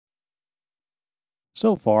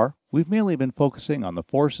So far, we've mainly been focusing on the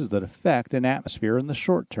forces that affect an atmosphere in the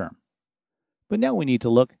short term. But now we need to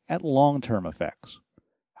look at long-term effects.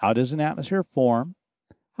 How does an atmosphere form?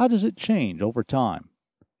 How does it change over time?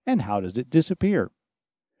 And how does it disappear?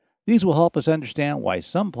 These will help us understand why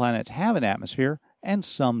some planets have an atmosphere and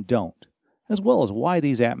some don't, as well as why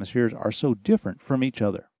these atmospheres are so different from each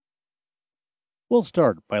other. We'll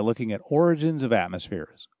start by looking at origins of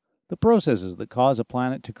atmospheres, the processes that cause a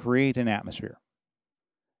planet to create an atmosphere.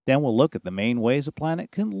 Then we'll look at the main ways a planet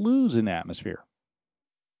can lose an atmosphere.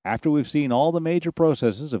 After we've seen all the major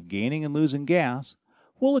processes of gaining and losing gas,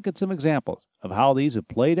 we'll look at some examples of how these have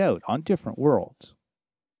played out on different worlds.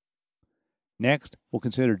 Next, we'll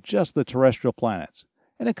consider just the terrestrial planets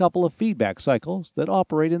and a couple of feedback cycles that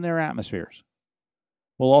operate in their atmospheres.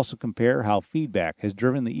 We'll also compare how feedback has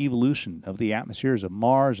driven the evolution of the atmospheres of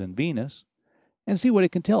Mars and Venus, and see what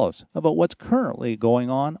it can tell us about what's currently going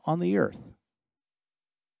on the Earth.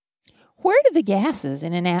 Where do the gases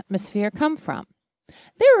in an atmosphere come from?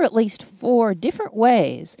 There are at least 4 different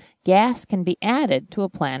ways gas can be added to a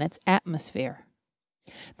planet's atmosphere.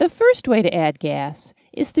 The first way to add gas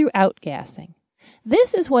is through outgassing.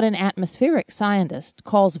 This is what an atmospheric scientist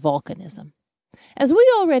calls volcanism. As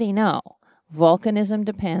we already know, volcanism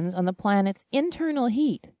depends on the planet's internal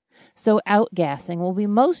heat, so outgassing will be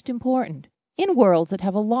most important in worlds that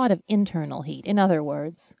have a lot of internal heat. In other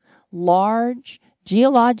words, large,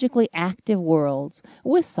 geologically active worlds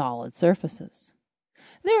with solid surfaces.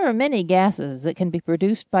 There are many gases that can be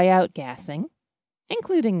produced by outgassing,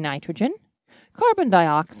 including nitrogen, carbon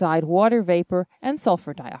dioxide, water vapor, and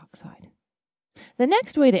sulfur dioxide. The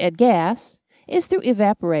next way to add gas is through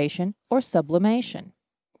evaporation or sublimation.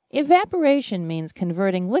 Evaporation means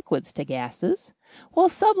converting liquids to gases, while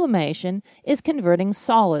sublimation is converting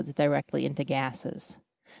solids directly into gases.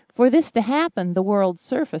 For this to happen, the world's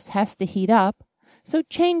surface has to heat up, so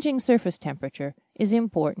changing surface temperature is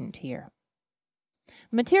important here.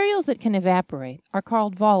 Materials that can evaporate are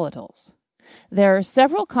called volatiles. There are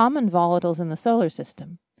several common volatiles in the solar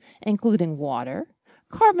system, including water,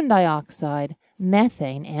 carbon dioxide,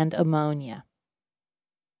 methane, and ammonia.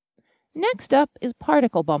 Next up is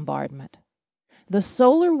particle bombardment. The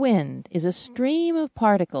solar wind is a stream of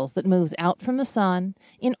particles that moves out from the sun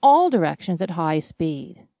in all directions at high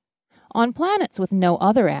speed. On planets with no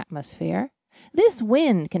other atmosphere, this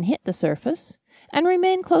wind can hit the surface and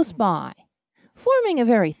remain close by, forming a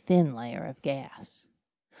very thin layer of gas.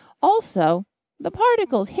 Also, the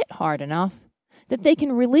particles hit hard enough that they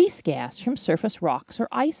can release gas from surface rocks or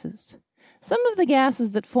ices. Some of the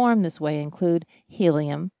gases that form this way include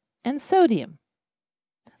helium and sodium.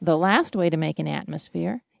 The last way to make an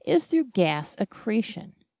atmosphere is through gas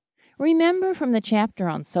accretion. Remember from the chapter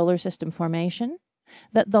on solar system formation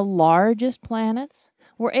that the largest planets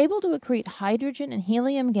were able to accrete hydrogen and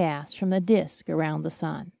helium gas from the disk around the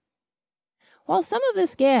sun. While some of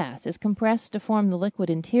this gas is compressed to form the liquid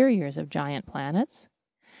interiors of giant planets,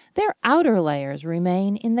 their outer layers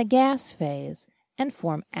remain in the gas phase and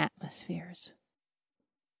form atmospheres.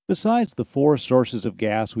 Besides the 4 sources of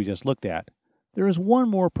gas we just looked at, there is one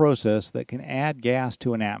more process that can add gas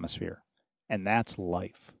to an atmosphere, and that's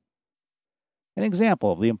life. An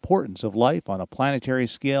example of the importance of life on a planetary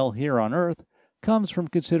scale here on Earth comes from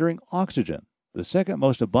considering oxygen, the second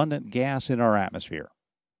most abundant gas in our atmosphere.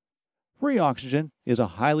 Free oxygen is a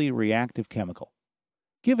highly reactive chemical.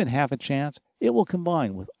 Given half a chance, it will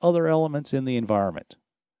combine with other elements in the environment.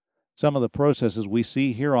 Some of the processes we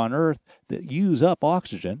see here on Earth that use up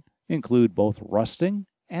oxygen include both rusting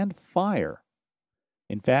and fire.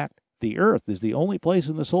 In fact, the Earth is the only place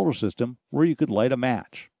in the solar system where you could light a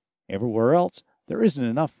match. Everywhere else, there isn't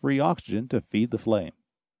enough free oxygen to feed the flame.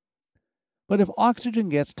 But if oxygen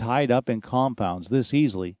gets tied up in compounds this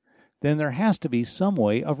easily, then there has to be some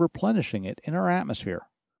way of replenishing it in our atmosphere.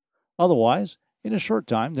 Otherwise, in a short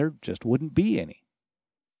time, there just wouldn't be any.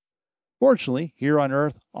 Fortunately, here on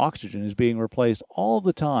Earth, oxygen is being replaced all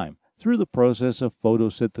the time through the process of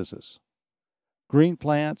photosynthesis. Green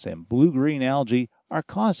plants and blue-green algae are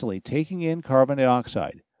constantly taking in carbon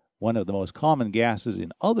dioxide, one of the most common gases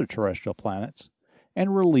in other terrestrial planets,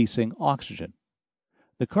 and releasing oxygen.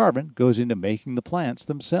 The carbon goes into making the plants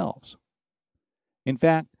themselves. In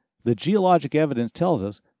fact, the geologic evidence tells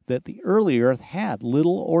us that the early Earth had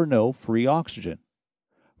little or no free oxygen.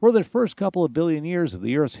 For the first couple of billion years of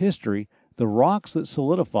the Earth's history, the rocks that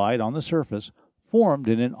solidified on the surface formed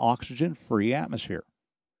in an oxygen-free atmosphere.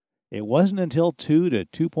 It wasn't until 2 to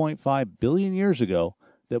 2.5 billion years ago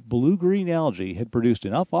that blue-green algae had produced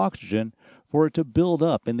enough oxygen for it to build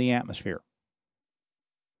up in the atmosphere.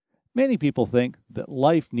 Many people think that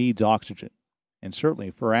life needs oxygen, and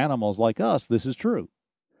certainly for animals like us this is true.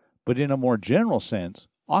 But in a more general sense,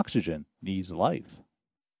 oxygen needs life.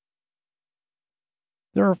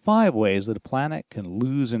 There are 5 ways that a planet can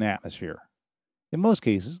lose an atmosphere. In most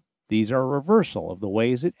cases, these are a reversal of the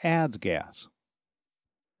ways it adds gas.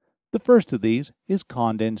 The first of these is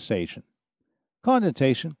condensation.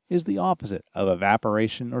 Condensation is the opposite of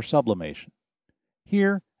evaporation or sublimation.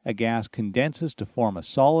 Here, a gas condenses to form a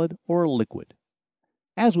solid or a liquid.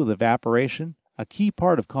 As with evaporation, a key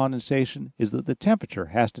part of condensation is that the temperature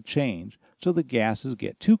has to change so the gases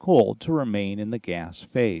get too cold to remain in the gas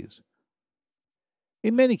phase.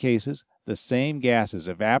 In many cases, the same gases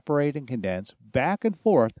evaporate and condense back and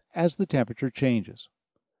forth as the temperature changes.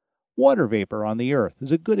 Water vapor on the Earth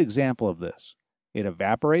is a good example of this. It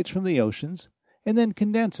evaporates from the oceans and then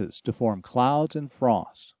condenses to form clouds and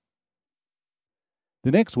frost.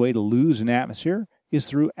 The next way to lose an atmosphere is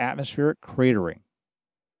through atmospheric cratering.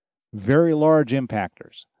 Very large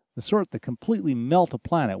impactors, the sort that completely melt a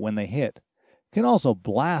planet when they hit, can also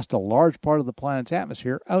blast a large part of the planet's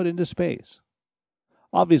atmosphere out into space.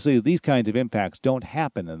 Obviously, these kinds of impacts don't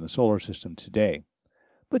happen in the solar system today,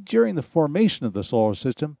 but during the formation of the solar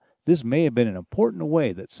system, this may have been an important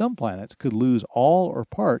way that some planets could lose all or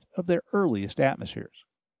part of their earliest atmospheres.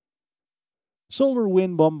 Solar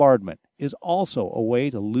wind bombardment is also a way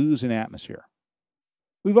to lose an atmosphere.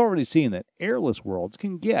 We've already seen that airless worlds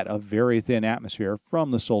can get a very thin atmosphere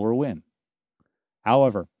from the solar wind.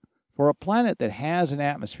 However, for a planet that has an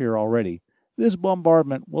atmosphere already, this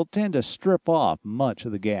bombardment will tend to strip off much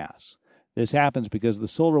of the gas. This happens because the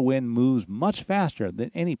solar wind moves much faster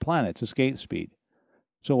than any planet's escape speed.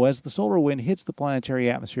 So as the solar wind hits the planetary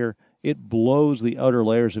atmosphere, it blows the outer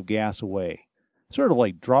layers of gas away, sort of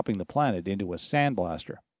like dropping the planet into a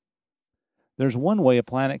sandblaster. There's one way a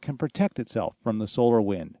planet can protect itself from the solar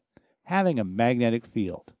wind, having a magnetic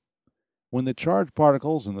field. When the charged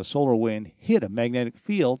particles in the solar wind hit a magnetic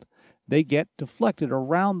field, they get deflected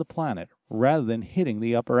around the planet rather than hitting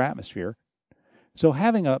the upper atmosphere. So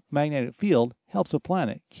having a magnetic field helps a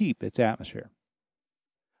planet keep its atmosphere.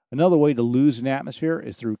 Another way to lose an atmosphere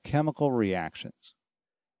is through chemical reactions.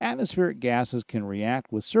 Atmospheric gases can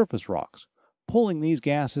react with surface rocks, pulling these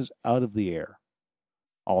gases out of the air.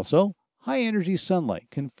 Also, high-energy sunlight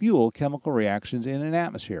can fuel chemical reactions in an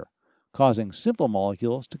atmosphere, causing simple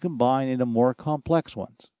molecules to combine into more complex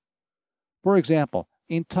ones. For example,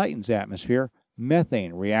 in Titan's atmosphere,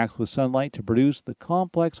 methane reacts with sunlight to produce the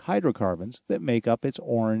complex hydrocarbons that make up its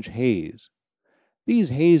orange haze. These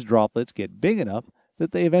haze droplets get big enough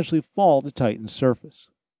that they eventually fall to Titan's surface.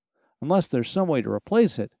 Unless there's some way to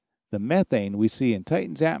replace it, the methane we see in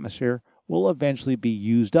Titan's atmosphere will eventually be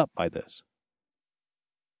used up by this.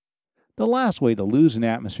 The last way to lose an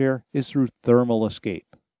atmosphere is through thermal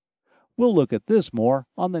escape. We'll look at this more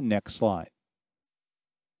on the next slide.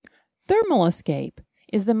 Thermal escape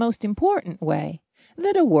is the most important way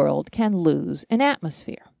that a world can lose an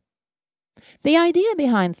atmosphere. The idea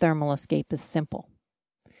behind thermal escape is simple.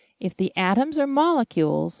 If the atoms or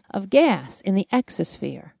molecules of gas in the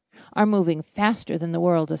exosphere are moving faster than the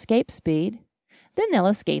world's escape speed, then they'll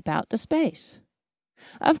escape out to space.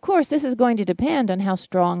 Of course, this is going to depend on how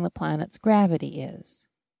strong the planet's gravity is.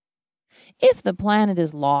 If the planet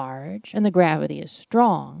is large and the gravity is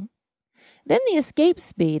strong, then the escape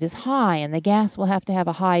speed is high and the gas will have to have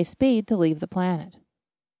a high speed to leave the planet.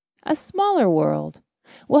 A smaller world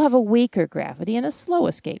will have a weaker gravity and a slow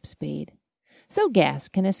escape speed, so gas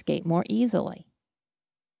can escape more easily.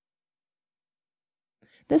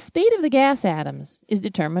 The speed of the gas atoms is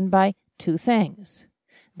determined by 2 things: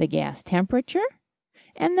 the gas temperature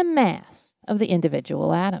and the mass of the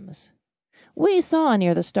individual atoms. We saw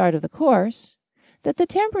near the start of the course that the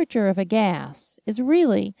temperature of a gas is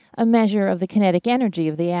really a measure of the kinetic energy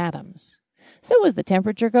of the atoms. So as the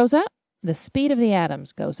temperature goes up, the speed of the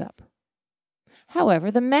atoms goes up.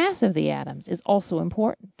 However, the mass of the atoms is also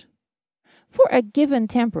important. For a given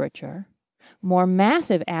temperature, more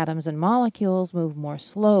massive atoms and molecules move more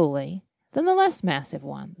slowly than the less massive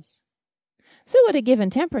ones. So at a given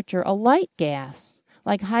temperature, a light gas,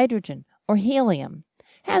 like hydrogen or helium,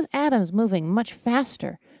 has atoms moving much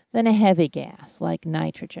faster than a heavy gas, like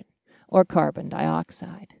nitrogen or carbon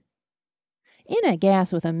dioxide. In a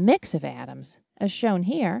gas with a mix of atoms, as shown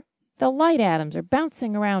here, the light atoms are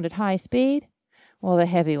bouncing around at high speed, while the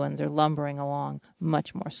heavy ones are lumbering along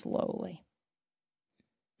much more slowly.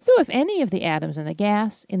 So if any of the atoms in the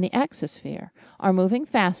gas in the exosphere are moving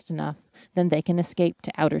fast enough, then they can escape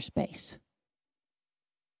to outer space.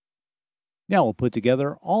 Now we'll put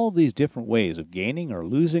together all of these different ways of gaining or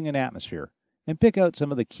losing an atmosphere and pick out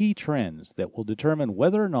some of the key trends that will determine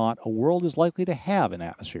whether or not a world is likely to have an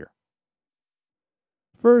atmosphere.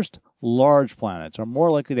 First, large planets are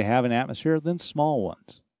more likely to have an atmosphere than small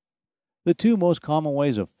ones. The two most common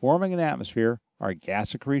ways of forming an atmosphere are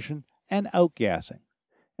gas accretion and outgassing,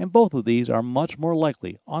 and both of these are much more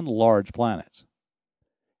likely on large planets.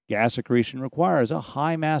 Gas accretion requires a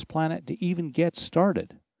high-mass planet to even get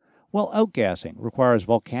started, while outgassing requires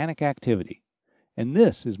volcanic activity, and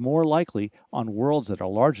this is more likely on worlds that are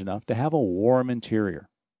large enough to have a warm interior.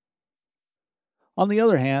 On the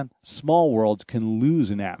other hand, small worlds can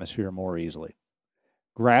lose an atmosphere more easily.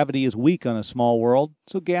 Gravity is weak on a small world,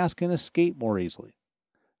 so gas can escape more easily.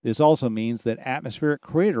 This also means that atmospheric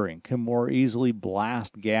cratering can more easily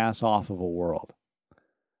blast gas off of a world.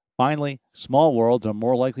 Finally, small worlds are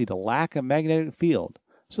more likely to lack a magnetic field,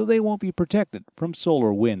 so they won't be protected from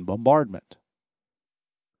solar wind bombardment.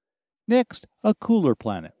 Next, a cooler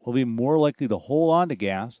planet will be more likely to hold on to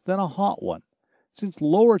gas than a hot one, since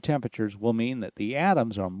lower temperatures will mean that the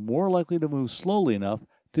atoms are more likely to move slowly enough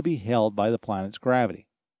to be held by the planet's gravity.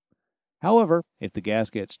 However, if the gas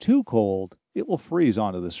gets too cold, it will freeze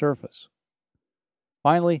onto the surface.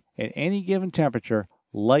 Finally, at any given temperature,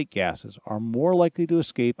 light gases are more likely to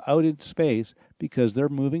escape out into space because they're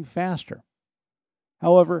moving faster.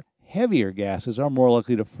 However, heavier gases are more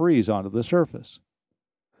likely to freeze onto the surface.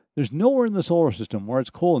 There's nowhere in the solar system where it's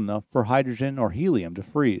cold enough for hydrogen or helium to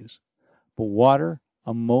freeze, but water,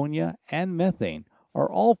 ammonia, and methane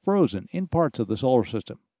are all frozen in parts of the solar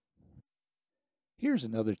system. Here's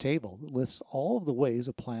another table that lists all of the ways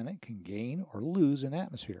a planet can gain or lose an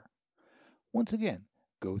atmosphere. Once again,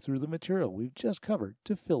 go through the material we've just covered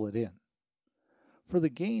to fill it in. For the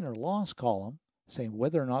gain or loss column, say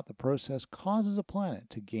whether or not the process causes a planet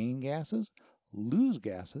to gain gases, lose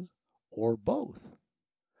gases, or both.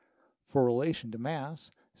 For relation to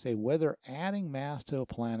mass, say whether adding mass to a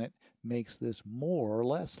planet makes this more or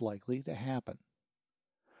less likely to happen.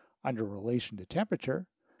 Under relation to temperature,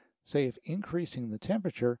 say if increasing the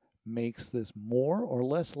temperature makes this more or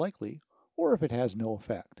less likely, or if it has no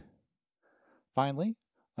effect. Finally,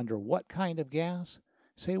 under what kind of gas,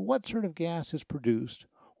 say what sort of gas is produced,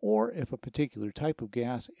 or if a particular type of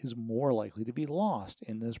gas is more likely to be lost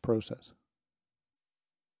in this process.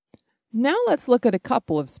 Now let's look at a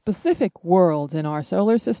couple of specific worlds in our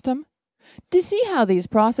solar system to see how these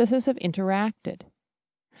processes have interacted.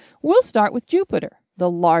 We'll start with Jupiter, the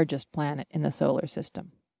largest planet in the solar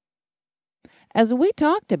system. As we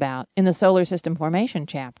talked about in the solar system formation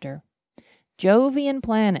chapter, Jovian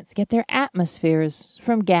planets get their atmospheres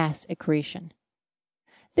from gas accretion.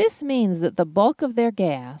 This means that the bulk of their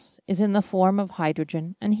gas is in the form of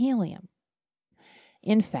hydrogen and helium.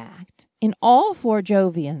 In fact, in all four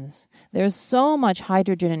Jovians, there's so much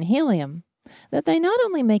hydrogen and helium that they not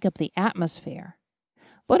only make up the atmosphere,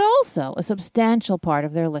 but also a substantial part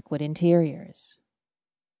of their liquid interiors.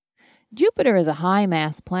 Jupiter is a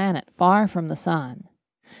high-mass planet far from the Sun,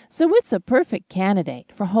 so it's a perfect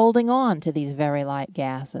candidate for holding on to these very light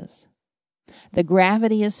gases. The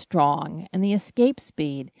gravity is strong, and the escape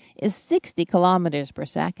speed is 60 kilometers per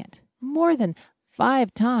second, more than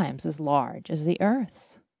 5 times as large as the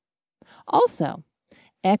Earth's. Also,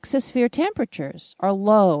 exosphere temperatures are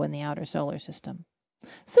low in the outer solar system,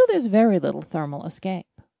 so there's very little thermal escape.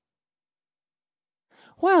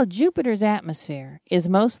 While Jupiter's atmosphere is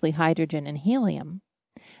mostly hydrogen and helium,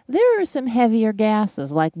 there are some heavier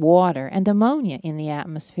gases like water and ammonia in the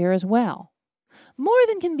atmosphere as well, more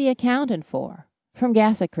than can be accounted for from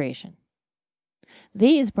gas accretion.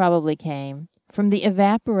 These probably came from the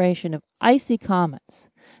evaporation of icy comets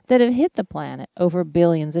that have hit the planet over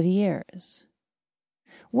billions of years.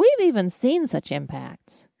 We've even seen such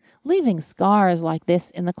impacts, leaving scars like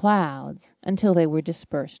this in the clouds until they were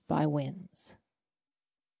dispersed by winds.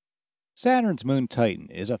 Saturn's moon Titan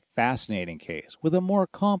is a fascinating case with a more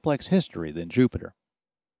complex history than Jupiter.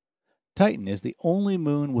 Titan is the only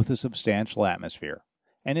moon with a substantial atmosphere,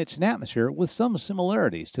 and it's an atmosphere with some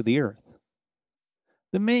similarities to the Earth.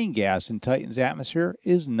 The main gas in Titan's atmosphere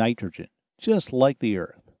is nitrogen, just like the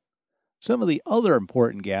Earth. Some of the other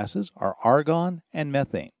important gases are argon and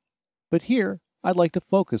methane, but here I'd like to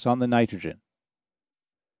focus on the nitrogen.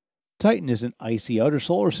 Titan is an icy outer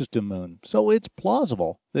solar system moon, so it's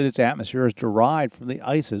plausible that its atmosphere is derived from the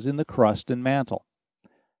ices in the crust and mantle.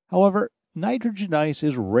 However, nitrogen ice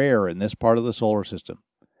is rare in this part of the solar system.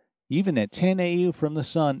 Even at 10 AU from the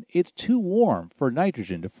Sun, it's too warm for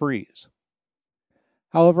nitrogen to freeze.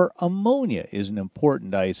 However, ammonia is an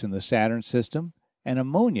important ice in the Saturn system, and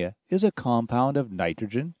ammonia is a compound of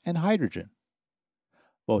nitrogen and hydrogen.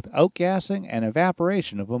 Both outgassing and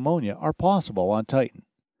evaporation of ammonia are possible on Titan,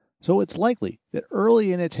 so it's likely that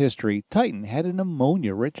early in its history, Titan had an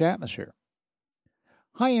ammonia-rich atmosphere.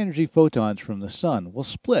 High-energy photons from the sun will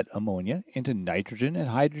split ammonia into nitrogen and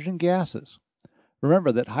hydrogen gases.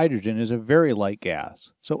 Remember that hydrogen is a very light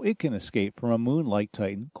gas, so it can escape from a moon like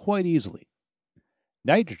Titan quite easily.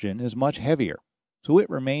 Nitrogen is much heavier, so it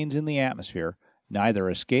remains in the atmosphere, neither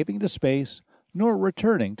escaping to space nor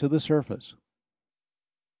returning to the surface.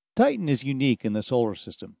 Titan is unique in the solar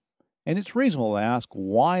system, and it's reasonable to ask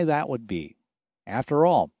why that would be. After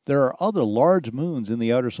all, there are other large moons in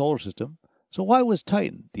the outer solar system, so why was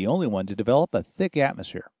Titan the only one to develop a thick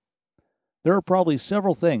atmosphere? There are probably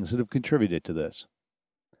several things that have contributed to this.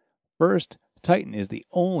 First, Titan is the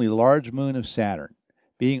only large moon of Saturn,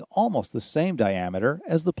 being almost the same diameter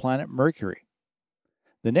as the planet Mercury.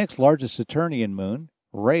 The next largest Saturnian moon,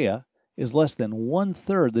 Rhea, is less than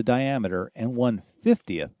 1/3 the diameter and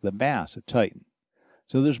 1/50th the mass of Titan,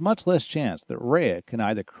 so there's much less chance that Rhea can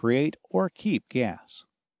either create or keep gas.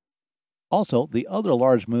 Also, the other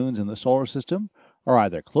large moons in the solar system are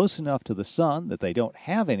either close enough to the Sun that they don't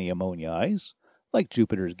have any ammonia ice, like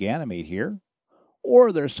Jupiter's Ganymede here,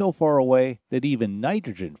 or they're so far away that even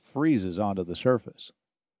nitrogen freezes onto the surface.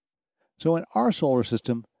 So in our solar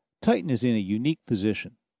system, Titan is in a unique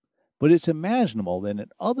position, but it's imaginable that in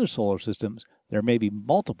other solar systems there may be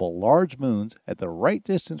multiple large moons at the right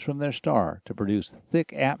distance from their star to produce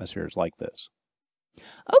thick atmospheres like this.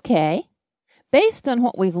 Okay, based on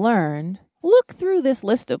what we've learned, look through this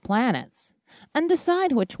list of planets and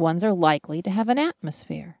decide which ones are likely to have an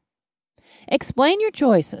atmosphere. Explain your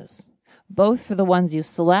choices, both for the ones you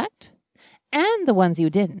select and the ones you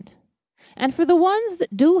didn't. And for the ones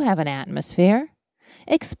that do have an atmosphere,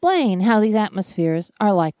 explain how these atmospheres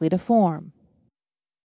are likely to form.